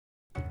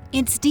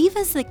It's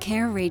Divas That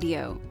Care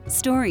Radio.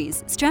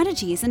 Stories,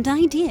 strategies, and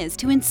ideas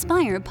to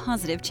inspire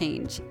positive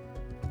change.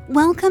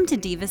 Welcome to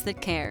Divas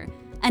That Care,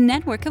 a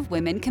network of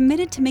women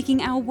committed to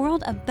making our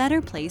world a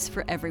better place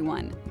for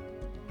everyone.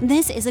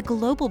 This is a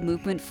global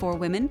movement for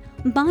women,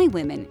 by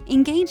women,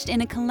 engaged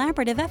in a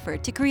collaborative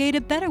effort to create a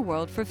better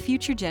world for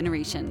future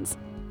generations.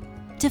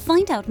 To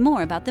find out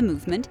more about the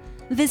movement,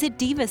 visit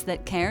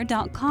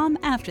divasthatcare.com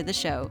after the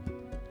show.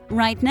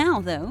 Right now,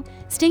 though,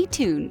 stay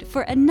tuned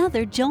for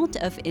another jolt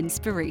of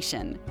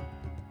inspiration.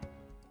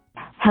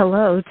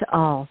 Hello to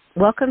all.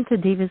 Welcome to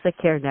Divas That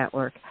Care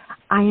Network.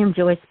 I am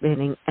Joyce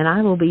Benning, and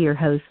I will be your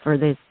host for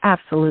this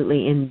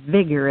absolutely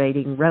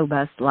invigorating,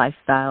 robust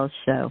lifestyle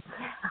show.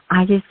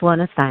 I just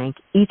want to thank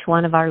each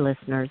one of our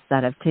listeners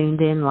that have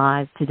tuned in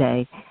live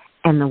today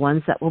and the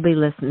ones that will be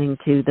listening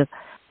to the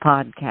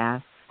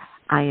podcast.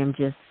 I am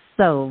just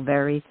so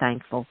very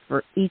thankful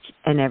for each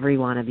and every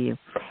one of you.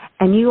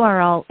 And you are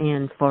all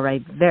in for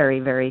a very,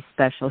 very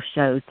special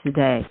show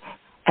today,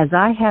 as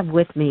I have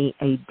with me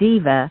a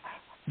diva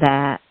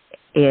that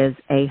is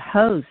a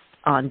host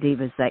on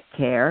Divas That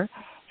Care.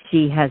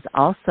 She has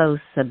also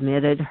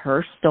submitted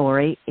her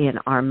story in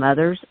Our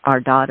Mothers, Our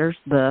Daughters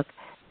book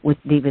with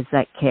Divas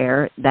That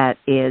Care that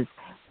is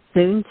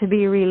soon to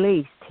be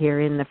released here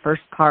in the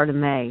first part of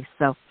May.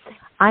 So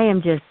I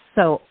am just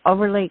so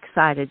overly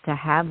excited to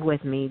have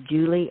with me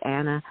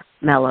Juliana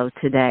Mello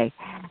today.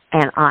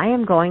 And I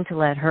am going to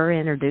let her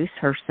introduce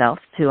herself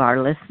to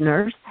our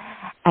listeners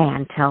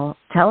and tell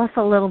us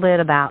a little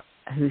bit about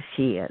who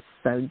she is.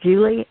 So,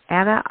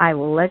 Juliana, I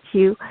will let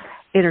you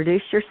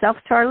introduce yourself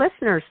to our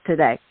listeners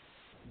today.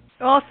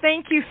 Oh,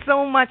 thank you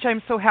so much.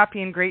 I'm so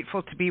happy and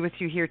grateful to be with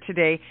you here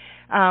today.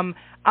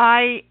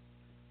 Like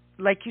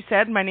you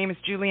said, my name is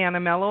Juliana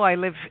Mello. I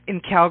live in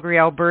Calgary,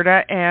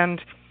 Alberta, and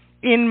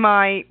in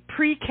my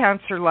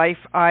pre-cancer life,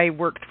 I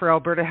worked for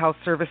Alberta Health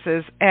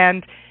Services,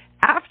 and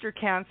after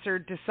cancer,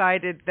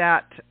 decided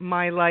that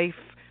my life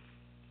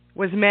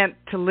was meant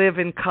to live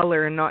in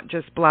color and not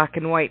just black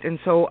and white. And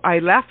so I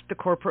left the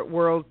corporate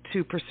world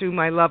to pursue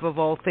my love of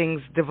all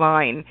things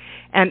divine.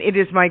 And it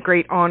is my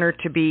great honor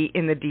to be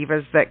in the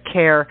Divas That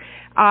Care.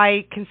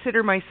 I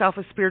consider myself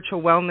a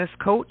spiritual wellness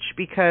coach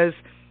because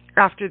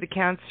after the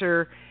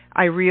cancer,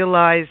 I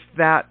realized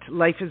that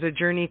life is a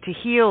journey to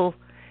heal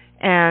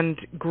and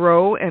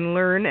grow and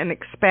learn and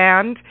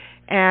expand.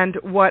 And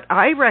what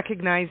I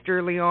recognized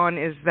early on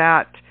is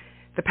that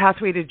the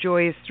pathway to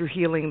joy is through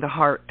healing the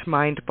heart,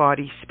 mind,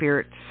 body,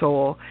 spirit,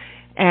 soul.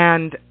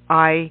 And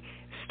I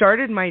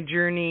started my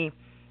journey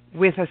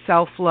with a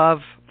self-love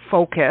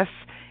focus,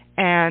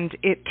 and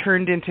it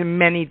turned into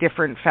many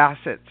different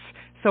facets.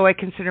 So I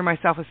consider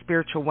myself a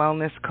spiritual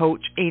wellness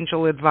coach,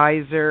 angel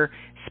advisor,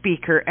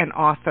 speaker, and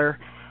author.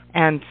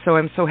 And so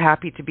I'm so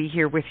happy to be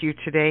here with you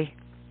today.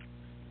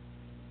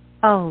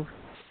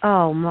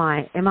 Oh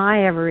my, am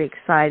I ever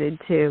excited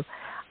too.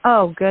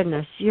 Oh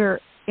goodness, your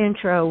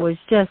intro was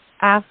just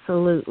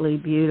absolutely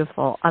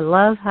beautiful. I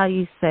love how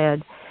you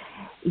said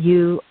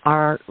you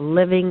are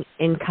living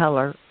in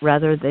color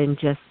rather than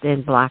just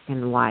in black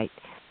and white.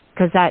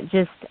 Because that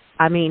just,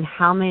 I mean,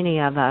 how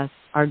many of us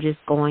are just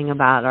going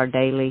about our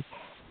daily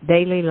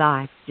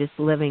life, just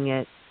living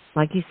it,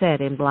 like you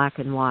said, in black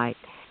and white.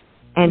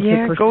 And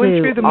yeah, to pursue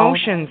going through the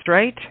motions,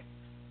 right?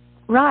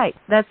 Right.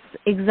 That's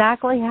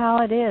exactly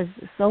how it is.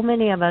 So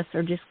many of us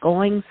are just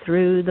going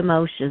through the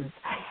motions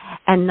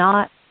and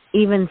not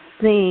even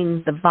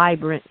seeing the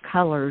vibrant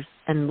colors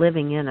and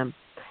living in them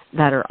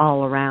that are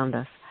all around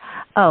us.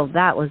 Oh,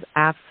 that was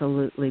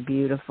absolutely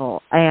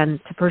beautiful. And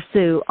to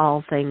pursue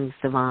all things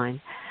divine.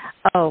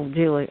 Oh,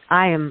 Julie,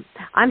 I'm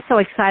so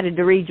excited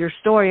to read your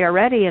story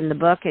already in the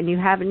book, and you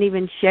haven't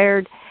even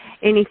shared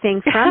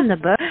anything from the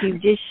book.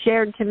 You've just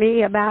shared to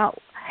me about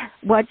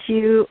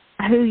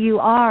who you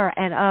are,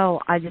 and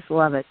I just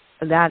love it.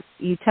 That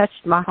you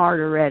touched my heart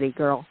already,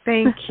 girl.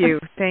 Thank you,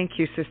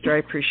 sister. I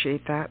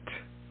appreciate that.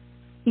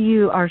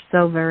 You are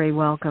so very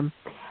welcome.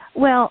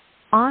 Well,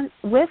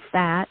 with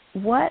that,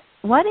 what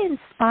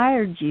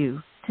inspired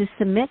you to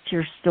submit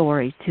your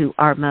story to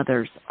Our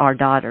Mothers, Our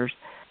Daughters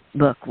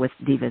book with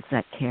Divas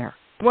That Care?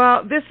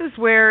 Well, this is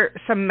where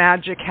some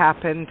magic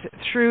happened.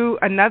 Through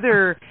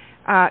another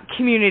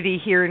community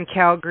here in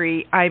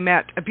Calgary, I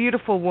met a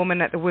beautiful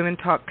woman at the Women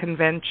Talk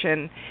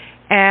Convention,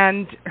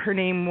 and her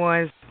name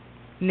was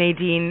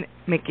Nadine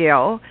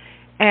McGill.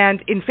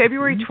 And in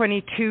February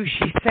 22,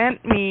 she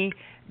sent me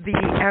the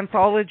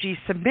anthology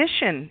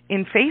submission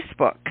in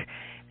Facebook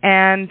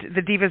and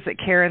the Divas That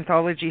Care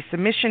anthology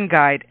submission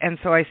guide. And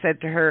so I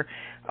said to her,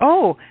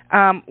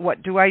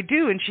 what do I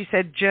do? And she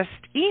said, just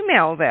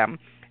email them.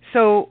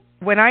 So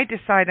when I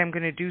decide I'm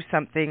going to do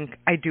something,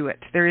 I do it.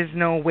 There is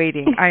no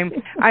waiting.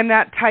 I'm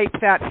that type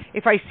that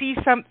if I see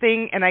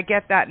something and I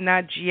get that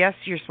nudge, yes,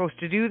 you're supposed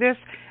to do this,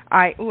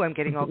 I'm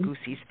getting all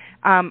goosies.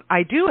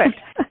 I do it.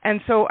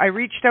 And so I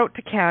reached out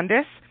to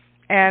Candace,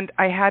 and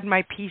I had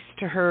my piece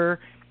to her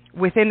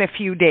within a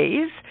few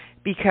days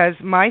because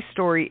my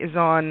story is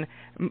on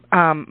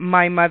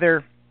my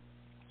mother,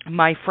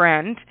 my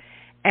friend.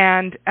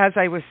 And as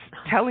I was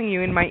telling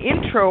you in my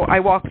intro, I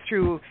walked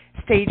through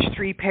stage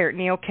 3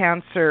 peritoneal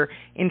cancer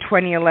in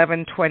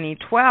 2011,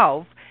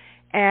 2012.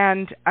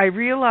 And I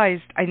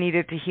realized I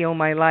needed to heal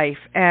my life.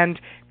 And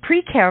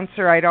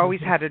pre-cancer, I'd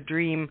always had a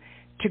dream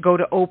to go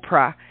to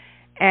Oprah.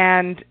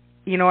 And,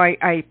 you know,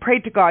 I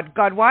prayed to God,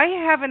 why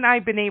haven't I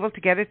been able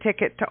to get a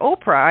ticket to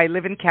Oprah? I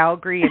live in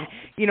Calgary, and,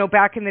 you know,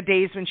 back in the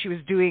days when she was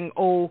doing,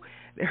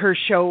 her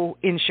show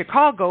in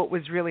Chicago, it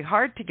was really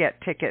hard to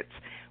get tickets.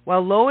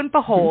 Well, lo and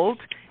behold,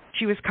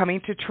 she was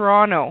coming to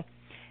Toronto.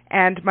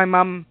 And my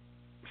mom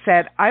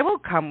said, I will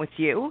come with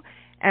you.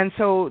 And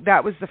so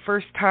that was the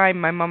first time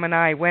my mom and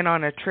I went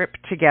on a trip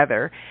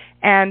together.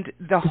 And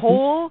the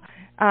whole,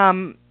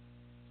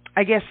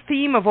 I guess,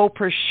 theme of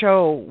Oprah's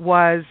show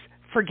was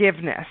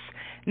forgiveness.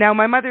 Now,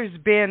 my mother's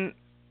been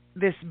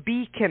this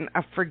beacon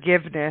of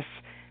forgiveness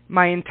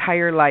my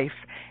entire life.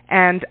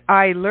 And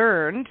I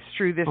learned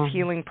through this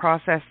healing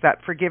process that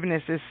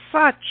forgiveness is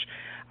such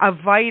a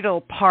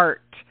vital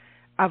part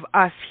of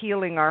us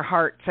healing our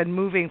hearts and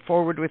moving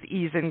forward with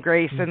ease and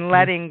grace and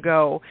letting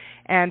go.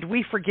 And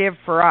we forgive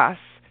for us,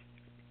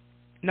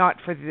 not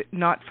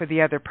for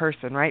the other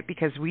person, right?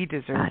 Because we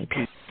deserve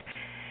peace.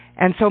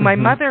 And so my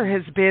mother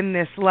has been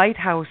this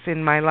lighthouse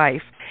in my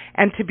life.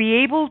 And to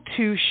be able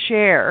to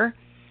share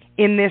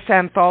in this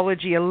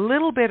anthology a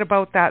little bit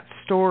about that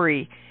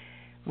story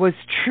was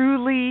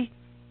truly,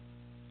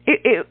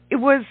 it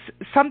was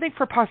something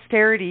for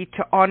posterity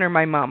to honor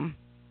my mom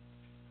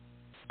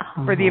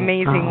for the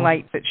amazing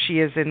light that she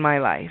is in my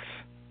life.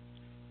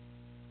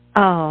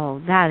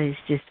 Oh, that is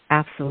just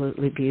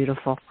absolutely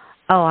beautiful.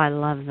 Oh, I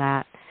love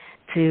that.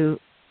 To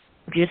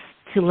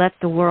let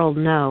the world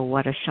know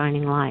what a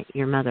shining light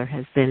your mother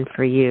has been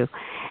for you,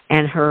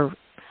 and her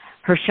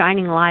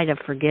shining light of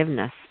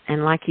forgiveness.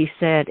 And like you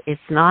said,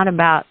 it's not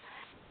about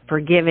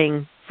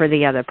forgiving for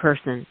the other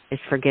person,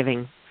 it's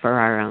forgiving for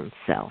our own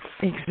self.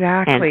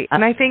 Exactly.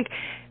 And I think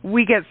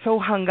we get so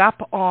hung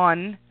up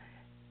on,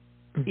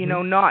 you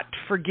know, not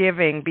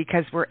forgiving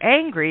because we're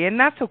angry, and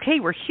that's okay,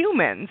 we're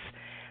humans.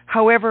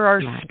 However,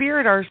 our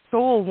spirit, our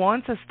soul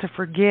wants us to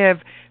forgive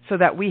so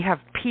that we have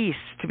peace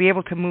to be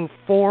able to move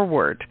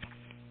forward.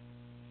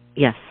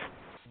 Yes.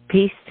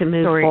 Peace to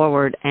move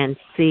forward and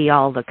see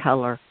all the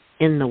color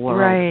in the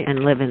world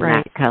and live in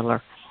that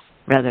color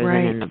rather than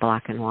in the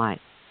black and white.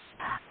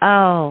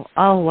 Oh,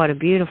 what a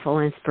beautiful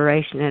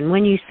inspiration. And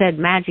when you said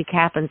magic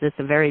happens at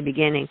the very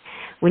beginning,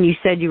 when you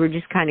said you were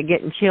just kind of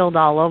getting chilled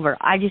all over,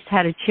 I just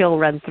had a chill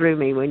run through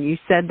me when you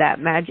said that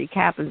magic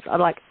happens. I'm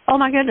like, oh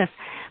my goodness,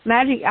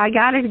 magic, I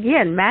got it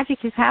again. Magic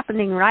is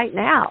happening right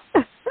now.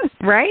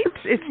 Right?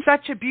 It's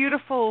such a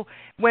beautiful,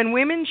 when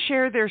women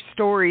share their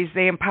stories,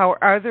 they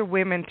empower other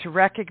women to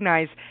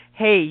recognize,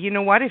 hey, you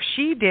know what, if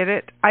she did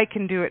it, I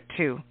can do it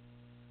too.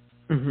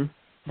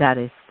 That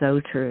is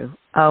so true.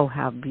 Oh,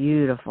 how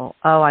beautiful.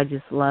 Oh, I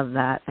just love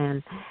that.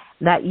 And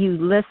that you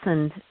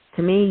listened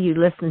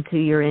to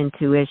your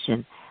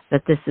intuition,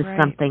 that this is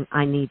something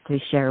I need to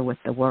share with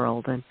the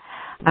world. And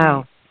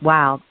oh,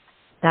 wow,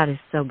 that is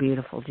so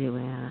beautiful,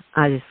 Juliana.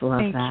 I just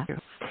love that. Thank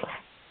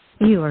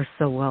you. You are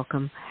so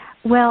welcome.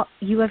 Well,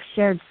 you have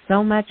shared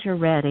so much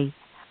already.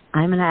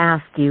 I'm going to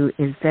ask you,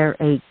 is there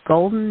a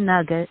golden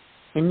nugget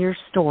in your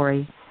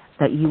story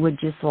that you would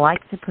just like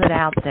to put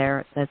out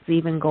there that's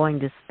even going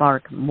to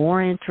spark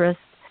more interest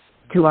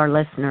to our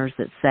listeners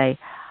that say,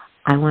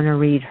 I want to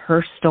read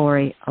her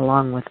story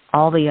along with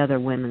all the other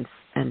women's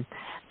and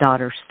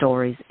daughters'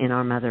 stories in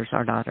Our Mothers,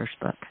 Our Daughters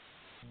book?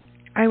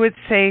 I would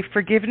say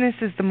forgiveness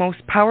is the most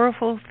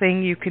powerful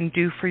thing you can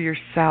do for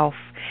yourself.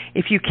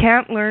 If you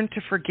can't learn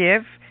to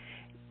forgive,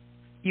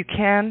 you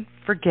can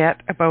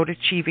forget about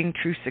achieving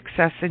true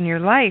success in your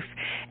life.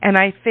 And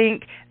I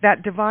think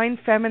that divine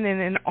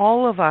feminine in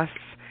all of us,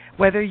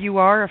 whether you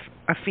are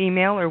a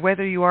female or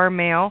whether you are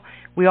male,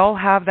 we all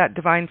have that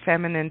divine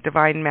feminine,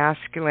 divine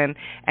masculine.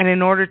 And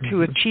in order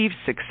to achieve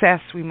success,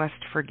 we must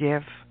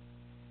forgive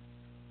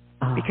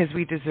because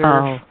we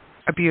deserve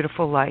a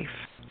beautiful life.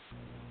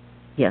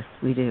 Yes,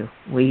 we do.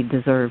 We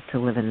deserve to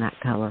live in that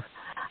color.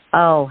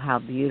 Oh, how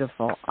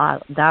beautiful.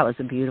 That was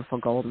a beautiful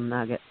golden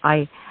nugget.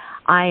 I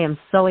am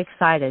so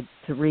excited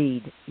to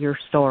read your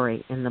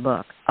story in the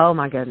book. Oh,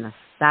 my goodness.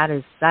 That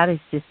is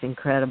just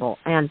incredible.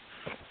 And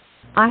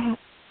I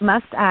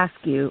must ask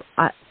you,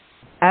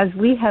 as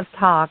we have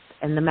talked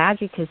and the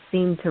magic has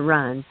seemed to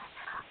run,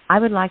 I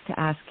would like to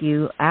ask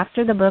you,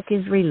 after the book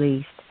is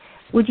released,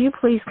 would you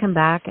please come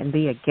back and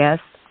be a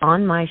guest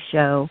on my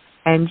show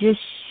and just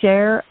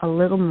share a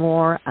little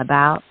more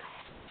about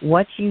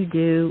what you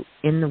do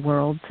in the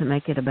world to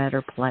make it a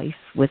better place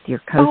with your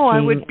coaching? Oh,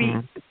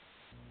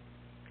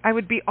 I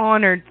would be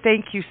honored.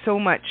 Thank you so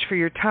much for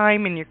your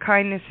time and your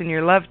kindness and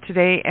your love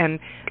today and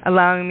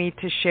allowing me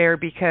to share,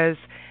 because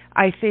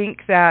I think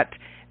that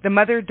the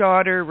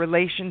mother-daughter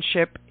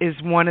relationship is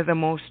one of the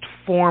most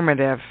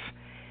formative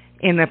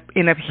in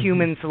a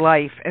human's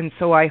life. And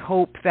so I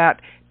hope that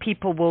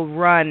people will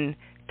run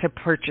to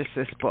purchase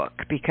this book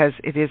because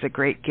it is a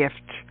great gift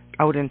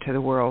out into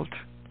the world.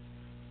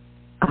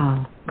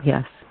 Oh,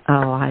 yes.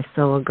 Oh, I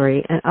so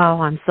agree. And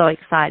I'm so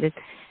excited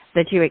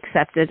that you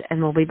accepted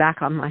and will be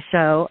back on my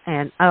show.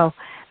 And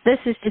this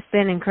has just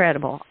been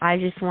incredible. I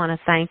just want to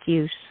thank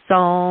you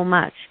so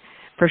much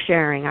for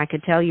sharing. I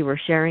could tell you were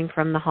sharing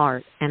from the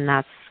heart, and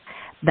that's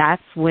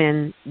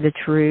when the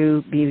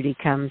true beauty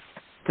comes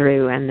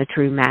through and the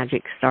true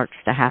magic starts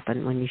to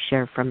happen, when you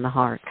share from the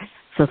heart.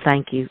 So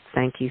thank you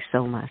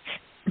so much.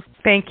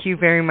 Thank you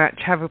very much.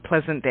 Have a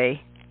pleasant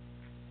day.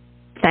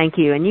 Thank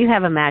you, and you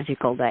have a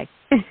magical day.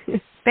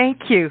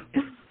 Thank you.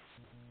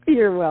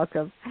 You're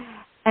welcome.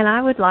 And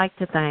I would like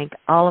to thank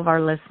all of our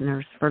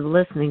listeners for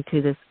listening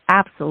to this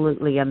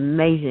absolutely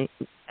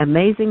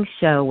amazing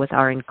show with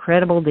our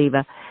incredible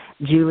diva,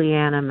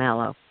 Juliana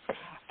Mello.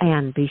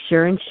 And be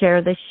sure and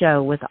share this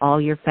show with all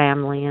your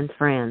family and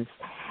friends.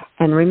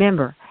 And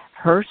remember,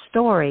 her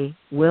story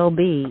will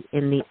be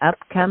in the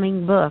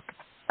upcoming book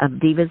of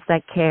Divas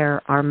That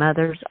Care, Our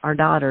Mothers, Our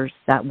Daughters,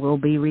 that will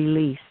be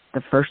released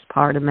the first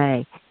part of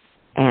May.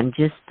 And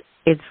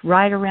it's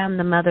right around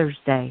the Mother's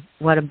Day.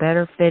 What a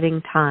better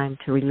fitting time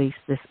to release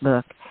this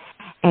book.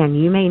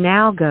 And you may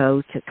now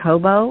go to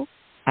Kobo,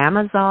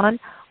 Amazon,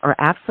 or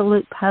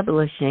Absolute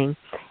Publishing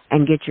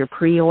and get your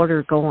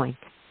pre-order going.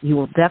 You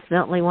will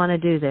definitely want to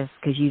do this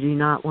because you do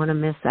not want to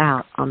miss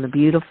out on the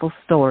beautiful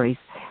stories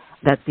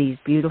that these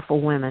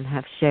beautiful women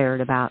have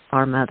shared about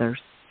our mothers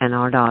and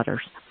our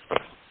daughters.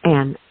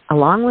 And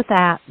along with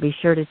that, be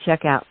sure to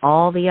check out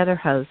all the other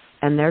hosts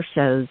and their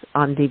shows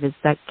on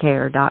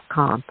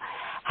divasthatcare.com.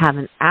 Have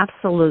an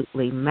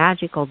absolutely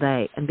magical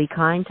day and be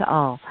kind to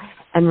all.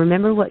 And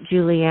remember what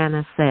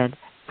Juliana said,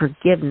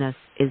 forgiveness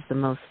is the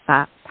most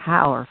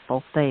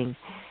powerful thing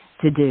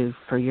to do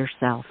for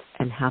yourself,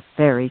 and how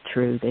very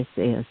true this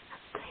is.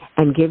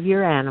 And give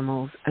your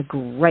animals a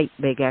great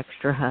big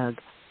extra hug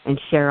and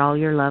share all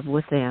your love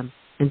with them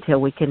until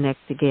we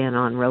connect again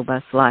on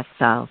Robust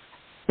Lifestyles.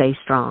 Stay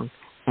strong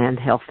and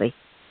healthy.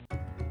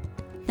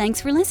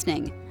 Thanks for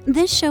listening.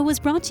 This show was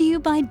brought to you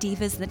by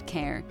Divas That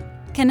Care.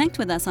 Connect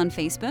with us on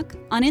Facebook,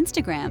 on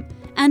Instagram,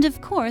 and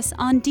of course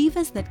on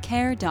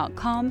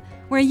divasthatcare.com,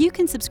 where you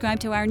can subscribe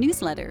to our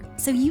newsletter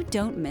so you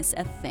don't miss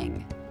a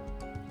thing.